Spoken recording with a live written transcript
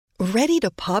Ready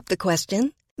to pop the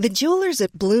question? The jewelers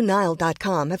at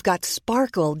BlueNile.com have got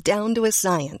sparkle down to a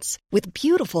science with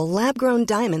beautiful lab-grown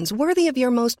diamonds worthy of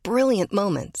your most brilliant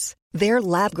moments. Their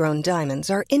lab-grown diamonds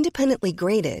are independently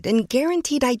graded and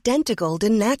guaranteed identical to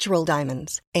natural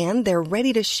diamonds, and they're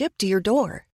ready to ship to your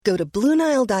door. Go to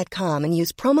BlueNile.com and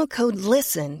use promo code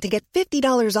LISTEN to get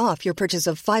 $50 off your purchase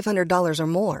of $500 or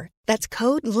more. That's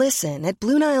code LISTEN at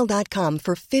BlueNile.com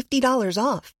for $50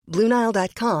 off.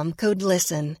 BlueNile.com, code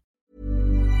LISTEN.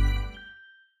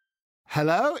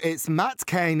 Hello, it's Matt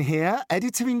Cain here,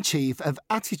 Editor-in-Chief of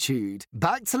Attitude,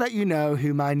 back to let you know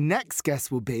who my next guest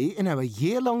will be in our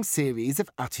year-long series of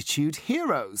Attitude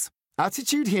Heroes.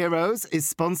 Attitude Heroes is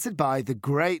sponsored by the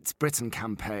Great Britain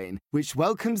campaign, which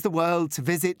welcomes the world to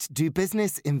visit, do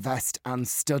business, invest and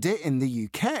study in the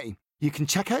UK. You can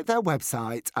check out their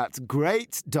website at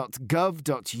great.gov.uk.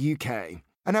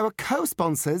 And our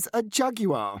co-sponsors are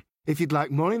Jaguar. If you'd like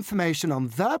more information on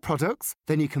their products,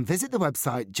 then you can visit the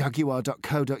website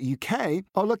jaguar.co.uk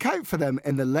or look out for them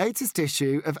in the latest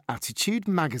issue of Attitude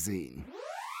magazine.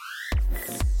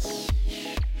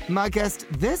 My guest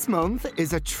this month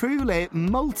is a truly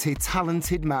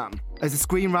multi-talented man. As a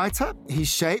screenwriter,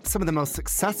 he's shaped some of the most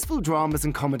successful dramas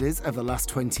and comedies of the last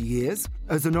 20 years.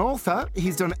 As an author,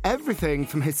 he's done everything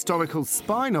from historical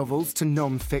spy novels to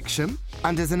non-fiction.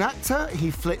 And as an actor, he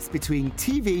flits between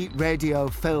TV, radio,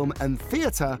 film and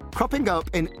theatre, cropping up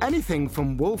in anything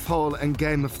from Wolf Hall and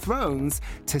Game of Thrones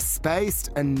to Spaced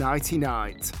and Nighty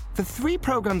Night. The three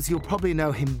programmes you'll probably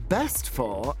know him best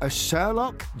for are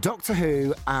Sherlock, Doctor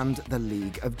Who and The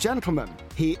League of Gentlemen.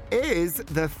 He is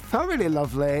the thoroughly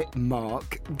lovely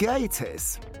Mark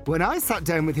Gatiss. When I sat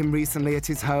down with him recently at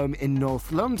his home in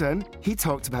North London, he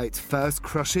talked about first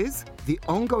crushes, the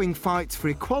ongoing fight for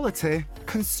equality,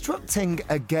 constructing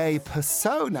a gay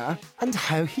persona, and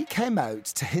how he came out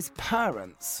to his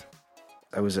parents.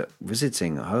 I was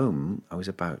visiting at home. I was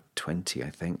about 20, I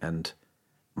think, and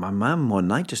my mum one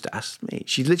night just asked me.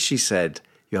 She literally said,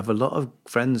 "You have a lot of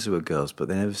friends who are girls, but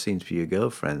they never seem to be your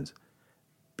girlfriends.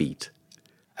 Beat.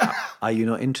 Are you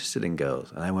not interested in girls?"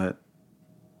 And I went,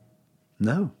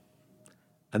 "No."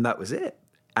 And that was it.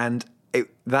 And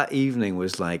that evening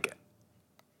was like,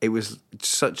 it was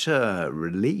such a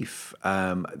relief.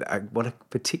 What I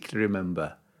particularly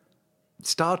remember,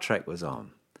 Star Trek was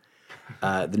on,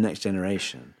 The Next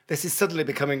Generation. This is suddenly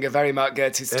becoming a very Mark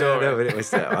Gatiss story. No, but it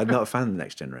was. I'm not a fan of The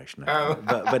Next Generation.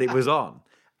 But it was on.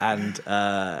 And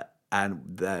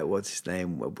what's his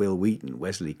name? Will Wheaton,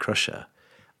 Wesley Crusher.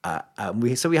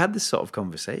 We had this sort of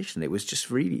conversation. It was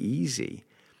just really easy.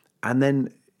 And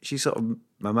then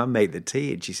my mum made the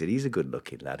tea and she said, "He's a good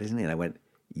looking lad, isn't he?" And I went,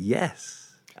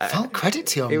 "Yes." Full credit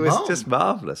to your mum. It was just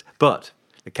marvellous. But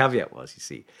the caveat was, you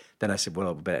see, then I said, "Well,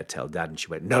 I better tell Dad." And she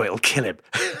went, "No, it'll kill him."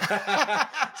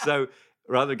 So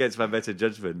rather against my better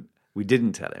judgment, we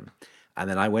didn't tell him. And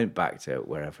then I went back to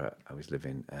wherever I was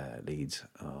living, Leeds,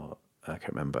 or I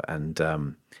can't remember. And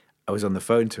I was on the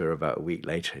phone to her about a week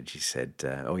later, and she said,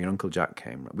 "Oh, your Uncle Jack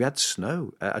came. We had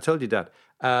snow. I told you, Dad."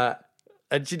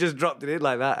 And she just dropped it in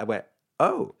like that. I went,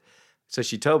 "Oh." So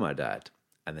she told my dad,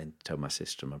 and then told my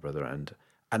sister and my brother. And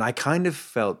I kind of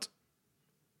felt,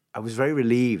 I was very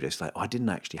relieved. It's like, I didn't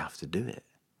actually have to do it.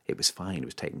 It was fine. It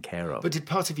was taken care of. But did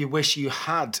part of you wish you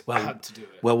had had to do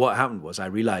it? Well, what happened was I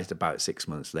realised about 6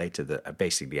 months later that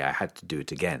basically I had to do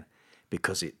it again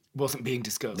because it wasn't being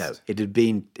discussed. No, it had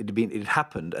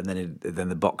happened, and then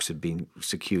the box had been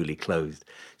securely closed.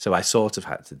 So I sort of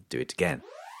had to do it again.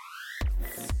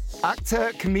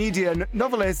 Actor, comedian,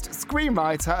 novelist,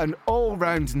 screenwriter and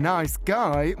all-round nice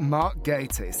guy, Mark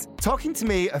Gatiss, talking to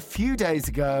me a few days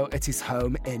ago at his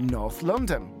home in North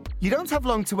London. You don't have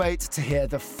long to wait to hear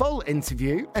the full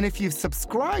interview, and if you've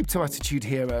subscribed to Attitude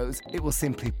Heroes, it will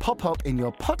simply pop up in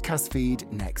your podcast feed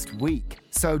next week.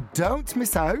 So don't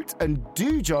miss out, and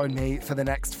do join me for the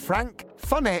next frank,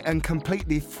 funny and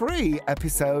completely free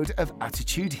episode of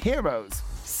Attitude Heroes.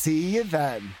 See you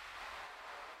then.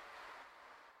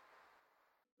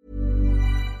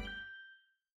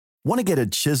 Want to get a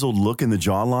chiseled look in the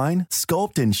jawline?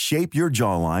 Sculpt and shape your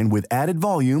jawline with added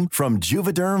volume from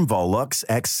Juvederm Volux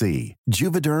XC.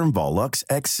 Juvederm Volux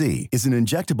XC is an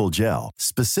injectable gel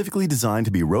specifically designed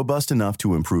to be robust enough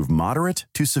to improve moderate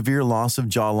to severe loss of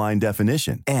jawline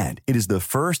definition. And it is the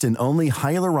first and only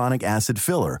hyaluronic acid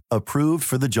filler approved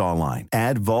for the jawline.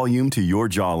 Add volume to your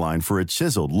jawline for a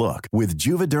chiseled look with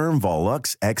Juvederm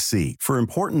Volux XC. For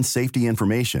important safety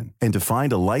information and to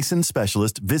find a licensed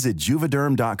specialist, visit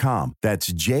Juvederm.com. That's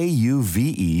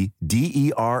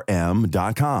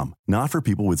Juvederm.com. Not for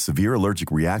people with severe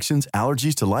allergic reactions,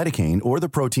 allergies to lidocaine, or the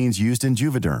proteins used in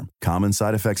Juvederm. Common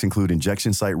side effects include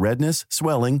injection site redness,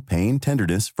 swelling, pain,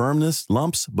 tenderness, firmness,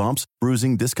 lumps, bumps,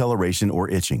 bruising, discoloration, or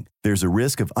itching. There's a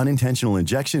risk of unintentional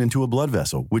injection into a blood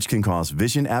vessel, which can cause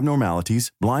vision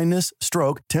abnormalities, blindness,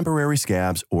 stroke, temporary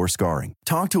scabs, or scarring.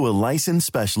 Talk to a licensed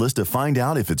specialist to find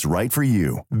out if it's right for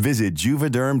you. Visit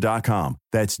Juvederm.com.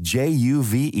 That's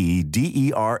JUVEDERM.com.